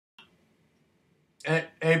Hey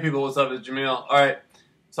people, what's up? It's Jameel. Alright,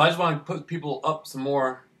 so I just want to put people up some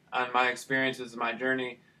more on my experiences and my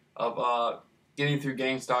journey of getting through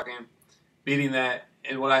gang stalking, beating that,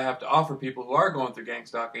 and what I have to offer people who are going through gang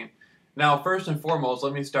stalking. Now, first and foremost,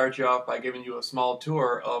 let me start you off by giving you a small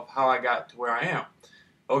tour of how I got to where I am.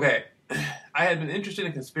 Okay, I had been interested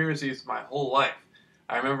in conspiracies my whole life.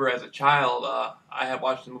 I remember as a child, I had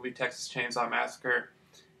watched the movie Texas Chainsaw Massacre.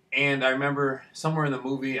 And I remember somewhere in the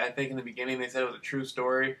movie, I think in the beginning they said it was a true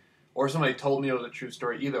story, or somebody told me it was a true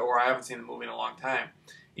story either, or I haven't seen the movie in a long time.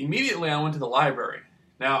 Immediately I went to the library.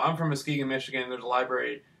 Now, I'm from Muskegon, Michigan. There's a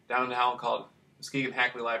library downtown called Muskegon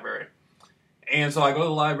Hackley Library. And so I go to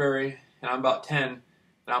the library, and I'm about 10, and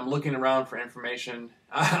I'm looking around for information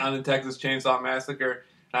on the Texas Chainsaw Massacre.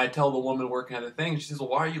 And I tell the woman working at the thing, she says, well,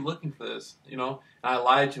 why are you looking for this? And I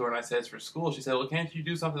lied to her, and I said, it's for school. She said, well, can't you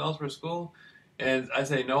do something else for school? And I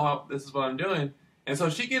say, no, this is what I'm doing. And so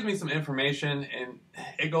she gives me some information, and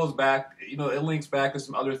it goes back, it links back to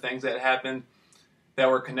some other things that happened that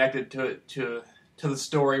were connected to the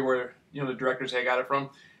story where, the director say I got it from.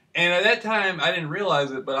 And at that time, I didn't realize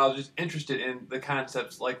it, but I was just interested in the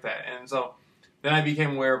concepts like that. And so then I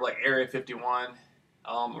became aware of, like, Area 51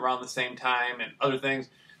 around the same time and other things.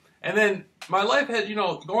 And then my life had,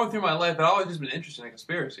 going through my life, I'd always just been interested in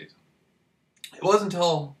conspiracies. It wasn't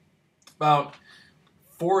until about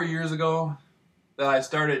 4 years ago that I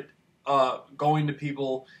started going to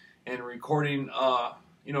people and recording,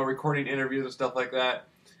 recording interviews and stuff like that.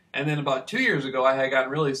 And then about 2 years ago, I had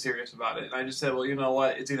gotten really serious about it. And I just said, well, you know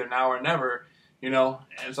what? It's either now or never, And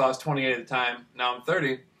so I was 28 at the time. Now I'm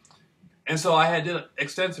 30. And so I had did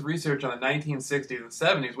extensive research on the 1960s and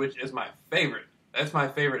 70s, which is my favorite. That's my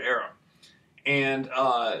favorite era. And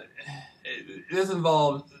this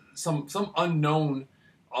involved some unknown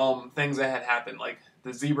things that had happened, like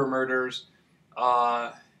the zebra murders,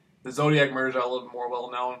 the Zodiac murders are a little bit more well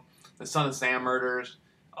known, the Son of Sam murders,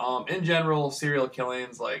 in general, serial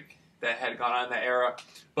killings like that had gone on in that era.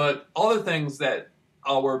 But other things that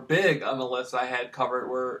were big on the list I had covered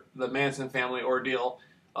were the Manson family ordeal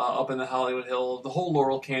up in the Hollywood Hills, the whole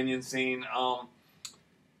Laurel Canyon scene,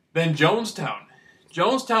 then Jonestown.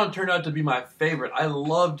 Jonestown turned out to be my favorite. I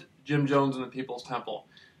loved Jim Jones and the People's Temple.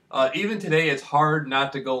 Even today, it's hard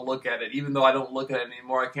not to go look at it. Even though I don't look at it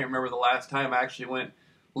anymore, I can't remember the last time I actually went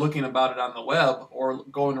looking about it on the web or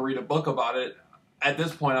going to read a book about it. At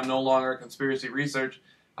this point, I'm no longer a conspiracy research.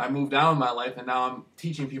 I moved on in my life, and now I'm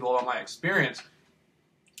teaching people about my experience.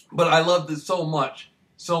 But I loved it so much,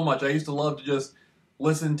 so much. I used to love to just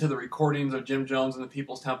listen to the recordings of Jim Jones and the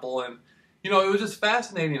People's Temple, and it was just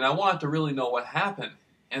fascinating. I wanted to really know what happened.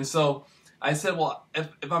 And so I said, well,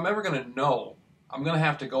 if I'm ever going to know, I'm going to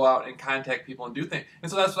have to go out and contact people and do things.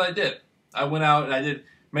 And so that's what I did. I went out and I did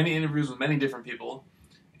many interviews with many different people.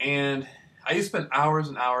 And I used to spend hours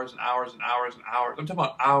and hours and hours and hours and hours. I'm talking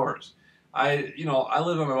about hours. I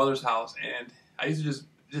lived at my mother's house, and I used to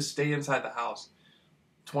just stay inside the house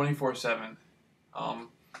 24/7,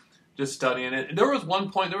 just studying it. There was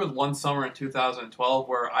one summer in 2012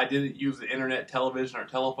 where I didn't use the internet, television, or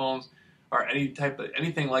telephones, or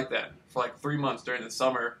anything like that for like 3 months during the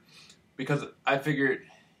summer, because I figured,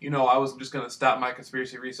 I was just going to stop my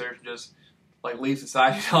conspiracy research and just, like, leave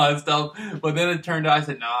society and all that stuff. But then it turned out, I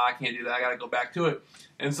said, nah, I can't do that. I got to go back to it.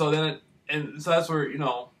 And so so that's where,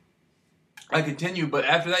 I continued. But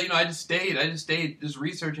after that, I just stayed just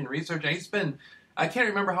researching. I used to spend, I can't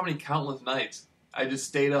remember how many countless nights I just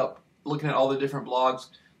stayed up looking at all the different blogs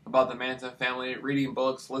about the Manson family, reading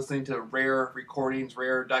books, listening to rare recordings,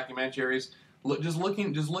 rare documentaries, just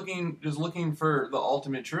looking for the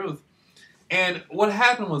ultimate truth. And what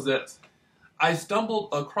happened was this. I stumbled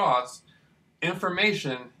across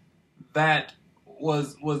information that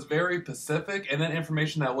was very specific, and then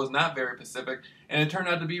information that was not very specific, and it turned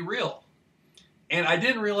out to be real. And I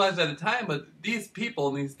didn't realize at the time, but these people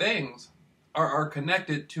and these things are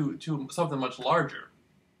connected to something much larger.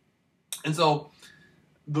 And so,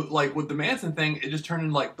 like with the Manson thing, it just turned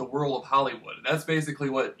into like the world of Hollywood. That's basically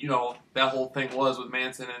what that whole thing was with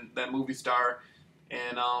Manson and that movie star,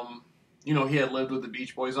 and he had lived with the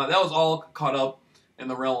Beach Boys. That was all caught up in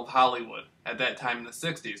the realm of Hollywood at that time in the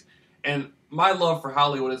 60s. And my love for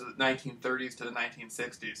Hollywood is the 1930s to the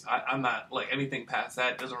 1960s. I'm not, like, anything past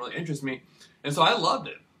that doesn't really interest me. And so I loved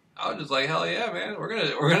it. I was just like, hell yeah, man, we're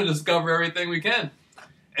gonna discover everything we can.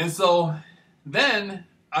 And so then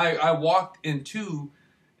I walked into,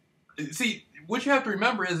 see, what you have to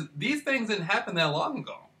remember is these things didn't happen that long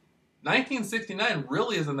ago. 1969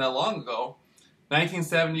 really isn't that long ago.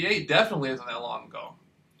 1978 definitely isn't that long ago.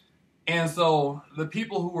 And so the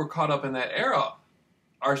people who were caught up in that era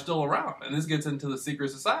are still around. And this gets into the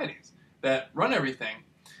secret societies. that run everything.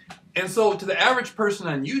 And so to the average person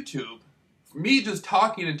on YouTube, me just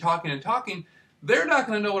talking and talking and talking, they're not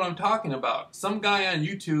going to know what I'm talking about. Some guy on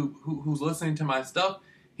YouTube who's listening to my stuff,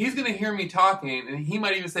 he's going to hear me talking, and he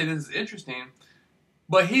might even say this is interesting,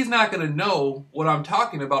 but he's not going to know what I'm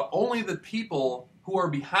talking about. Only the people who are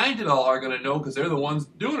behind it all are going to know, because they're the ones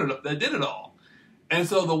doing it, that did it all. And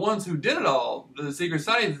so the ones who did it all, the secret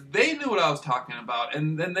societies, they knew what I was talking about.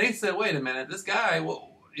 And then they said, wait a minute, this guy,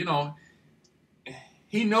 well, you know,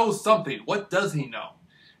 he knows something. What does he know?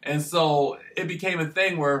 And so it became a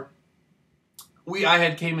thing where I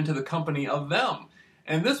had came into the company of them.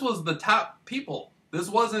 And this was the top people. This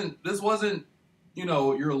wasn't, you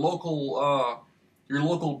know, your local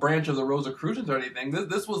branch of the Rosicrucians or anything.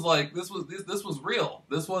 This was real.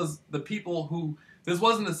 This was the people who, this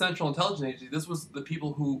wasn't the Central Intelligence Agency. This was the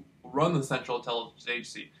people who run the Central Intelligence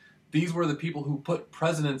Agency. These were the people who put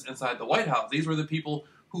presidents inside the White House. These were the people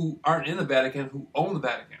who aren't in the Vatican, who own the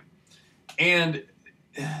Vatican. And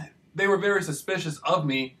they were very suspicious of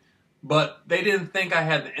me, but they didn't think I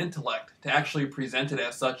had the intellect to actually present it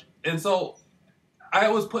as such. And so I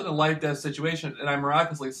was put in a life-death situation, and I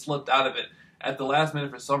miraculously slipped out of it. At the last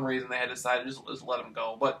minute, for some reason, they had decided to just let him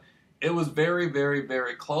go. But it was very, very,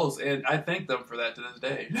 very close, and I thank them for that to this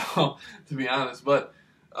day, to be honest. But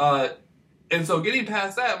and so getting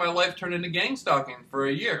past that, my life turned into gang stalking for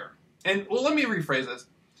a year. And, well, let me rephrase this.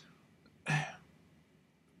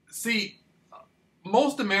 See,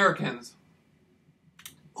 most Americans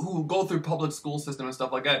who go through public school system and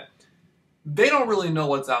stuff like that, they don't really know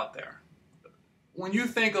what's out there. When you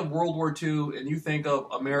think of World War II and you think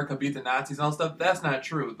of America beat the Nazis and all stuff, that's not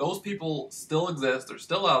true. Those people still exist. They're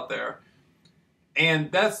still out there.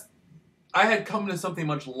 And I had come to something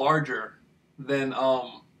much larger than,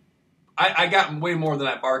 I got way more than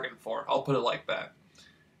I bargained for. I'll put it like that.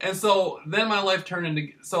 And so then my life turned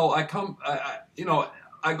into, so I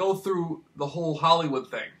go through the whole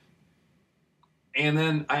Hollywood thing. And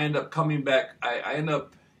then I end up coming back, I end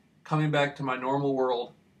up coming back to my normal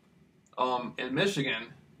world in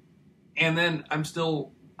Michigan. And then I'm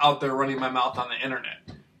still out there running my mouth on the internet.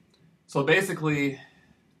 So basically,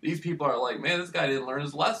 these people are like, man, this guy didn't learn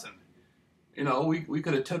his lesson. You know, we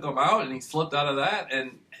could have took him out and he slipped out of that,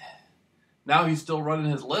 and now he's still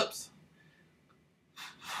running his lips.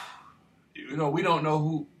 You know, we don't know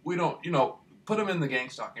who, put him in the gang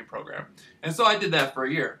stalking program. And so I did that for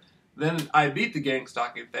a year. Then I beat the gang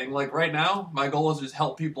stalking thing. Like right now, my goal is just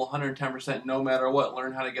help people 110% no matter what,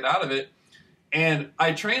 learn how to get out of it. And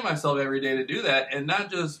I train myself every day to do that, and not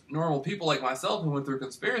just normal people like myself who went through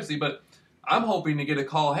conspiracy, but I'm hoping to get a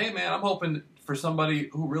call, hey man, I'm hoping for somebody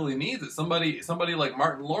who really needs it. Somebody like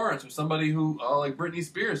Martin Lawrence, or somebody who, like Britney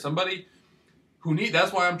Spears, somebody who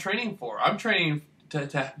that's why I'm training for. I'm training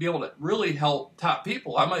to be able to really help top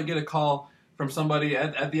people. I might get a call from somebody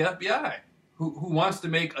at the FBI who wants to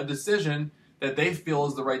make a decision that they feel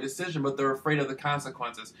is the right decision, but they're afraid of the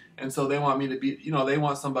consequences. And so they want me to be, they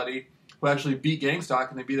want somebody who actually beat gang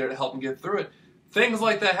stalking to be there to help them get through it. Things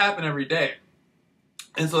like that happen every day.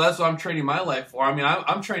 And so that's what I'm training my life for. I mean,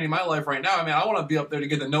 I'm training my life right now. I mean, I want to be up there to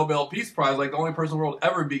get the Nobel Peace Prize, like the only person in the world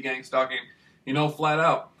ever beat gang stalking, flat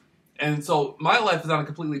out. And so my life is on a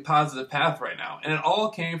completely positive path right now. And it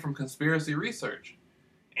all came from conspiracy research.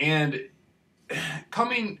 And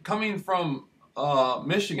coming from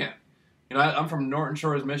Michigan, I'm from Norton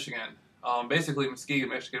Shores, Michigan, basically Muskegon,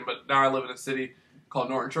 Michigan, but now I live in a city called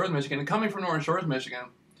Norton Shores, Michigan. And coming from Norton Shores, Michigan,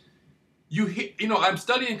 I'm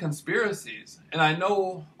studying conspiracies, and I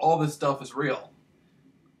know all this stuff is real.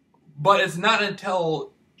 But it's not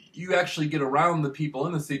until you actually get around the people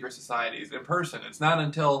in the secret societies in person. It's not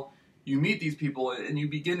until you meet these people and you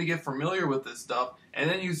begin to get familiar with this stuff, and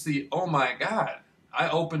then you see, oh my God, I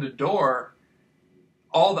opened a door.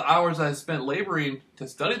 All the hours I spent laboring to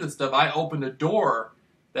study this stuff, I opened a door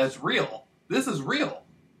that's real. This is real.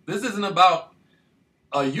 This isn't about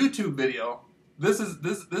a YouTube video. This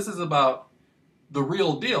is about the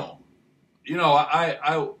real deal.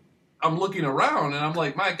 I'm looking around and I'm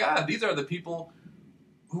like, my God, these are the people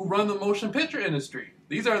who run the motion picture industry.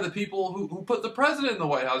 These are the people who put the president in the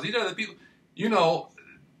White House. These are the people,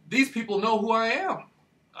 these people know who I am.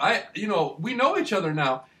 We know each other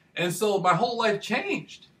now. And so my whole life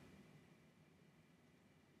changed.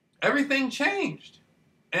 Everything changed.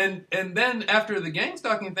 And then after the gang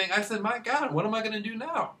stalking thing, I said, my God, what am I going to do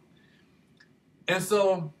now? And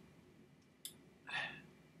so,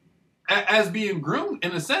 as being groomed,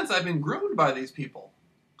 in a sense, I've been groomed by these people.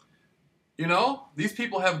 These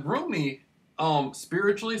people have groomed me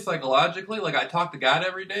spiritually, psychologically. Like, I talk to God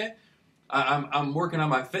every day. I'm working on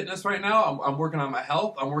my fitness right now. I'm working on my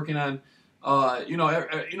health. I'm working on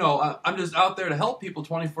I'm just out there to help people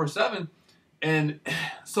 24/7, and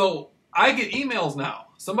so I get emails now.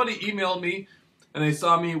 Somebody emailed me, and they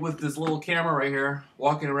saw me with this little camera right here,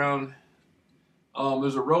 walking around.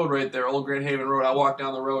 There's a road right there, Old Grand Haven Road. I walk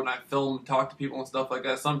down the road and I film and talk to people and stuff like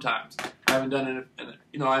that. Sometimes I haven't done it,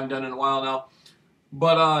 I haven't done it in a while now.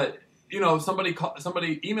 But somebody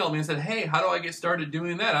emailed me and said, "Hey, how do I get started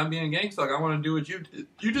doing that? I'm being a gang stalker. I want to do what you did."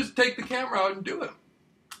 You just take the camera out and do it.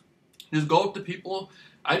 Just go up to people.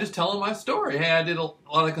 I just tell them my story. Hey, I did a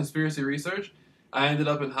lot of conspiracy research. I ended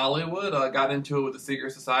up in Hollywood. Got into it with the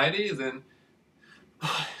secret societies and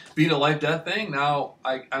beat a life-death thing. Now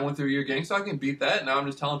I went through a year gang stalking, beat that. Now I'm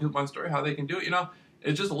just telling people my story, how they can do it.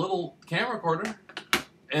 It's just a little camera recorder,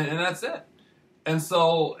 and that's it. And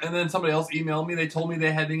then somebody else emailed me. They told me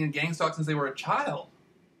they had been in gang stalk since they were a child.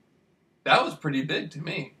 That was pretty big to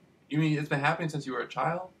me. You mean it's been happening since you were a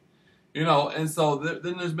child? And so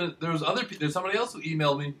then there's somebody else who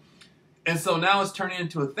emailed me, and so now it's turning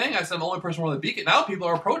into a thing. I said I'm the only person with a beacon. Now people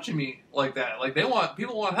are approaching me like that, like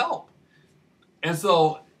people want help. And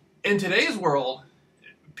so in today's world,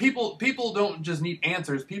 people don't just need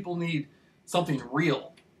answers. People need something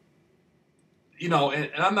real.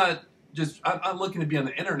 And I'm not just I'm looking to be on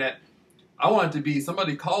the internet. I want it to be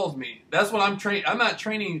somebody calls me. That's what I'm training. I'm not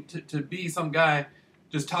training to be some guy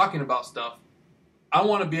just talking about stuff. I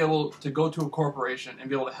want to be able to go to a corporation and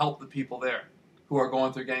be able to help the people there who are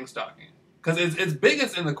going through gang stalking. Because it's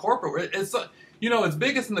biggest in the corporate. It's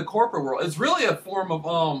biggest in the corporate world. It's really a form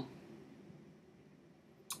of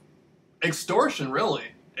extortion.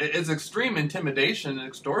 Really, it's extreme intimidation and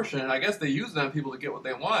extortion. And I guess they use it on people to get what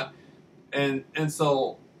they want. And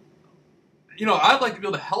so, I'd like to be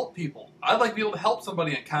able to help people. I'd like to be able to help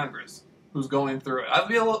somebody in Congress who's going through it. I'd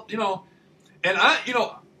be able, and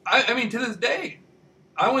I mean, to this day.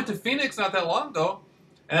 I went to Phoenix not that long ago,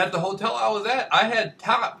 and at the hotel I was at, I had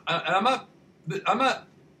and I'm not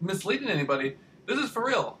misleading anybody. This is for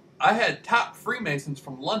real. I had top Freemasons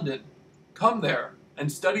from London come there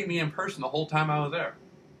and study me in person the whole time I was there.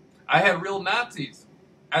 I had real Nazis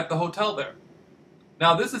at the hotel there.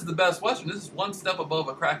 Now this is the Best Western. This is one step above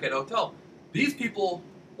a crackhead hotel. These people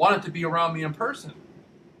wanted to be around me in person.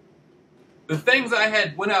 The things I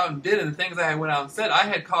had went out and did and the things I had went out and said, I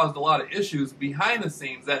had caused a lot of issues behind the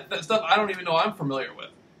scenes, that stuff I don't even know I'm familiar with.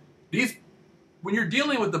 When you're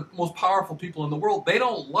dealing with the most powerful people in the world, they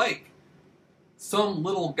don't like some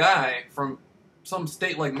little guy from some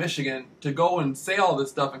state like Michigan to go and say all this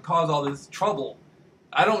stuff and cause all this trouble.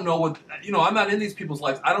 I don't know what, I'm not in these people's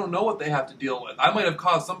lives. I don't know what they have to deal with. I might have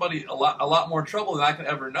caused somebody a lot more trouble than I could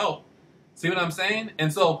ever know. See what I'm saying?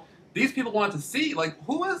 And so these people wanted to see,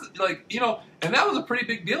 who is, and that was a pretty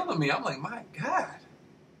big deal to me. I'm like, my God,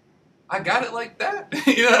 I got it like that.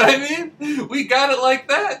 You know what I mean? We got it like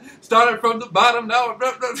that. Started from the bottom, now, you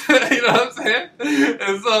know what I'm saying?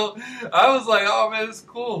 And so I was like, oh man, this is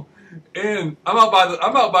cool. And I'm out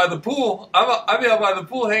by the pool. I be out by the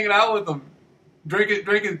pool hanging out with them,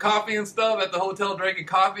 drinking coffee and stuff at the hotel, drinking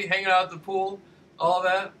coffee, hanging out at the pool, all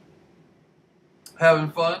that, having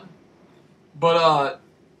fun. But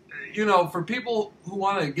for people who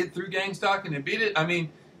want to get through gang stalking and beat it, I mean,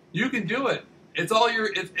 you can do it. It's all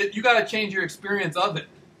you got to change your experience of it.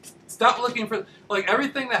 Stop looking for,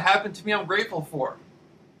 everything that happened to me, I'm grateful for.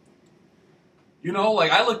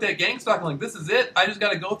 I looked at gang stalking this is it. I just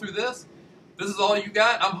got to go through this. This is all you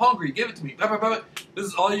got. I'm hungry. Give it to me. This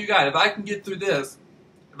is all you got. If I can get through this,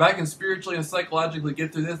 if I can spiritually and psychologically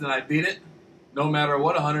get through this, then I beat it, no matter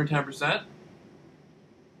what, 110%.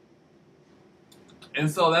 And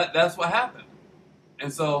so that's what happened.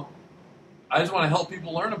 And so I just want to help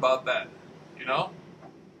people learn about that.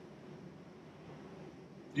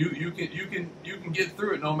 You can get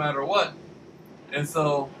through it no matter what. And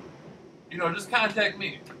so, just contact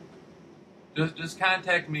me. Just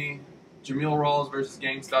contact me, JAMEEL Rawls versus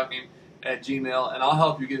gang stalking at Gmail, and I'll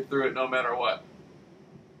help you get through it no matter what.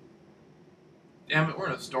 Damn it, we're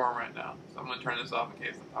in a storm right now, so I'm gonna turn this off in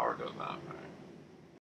case the power goes out. All right.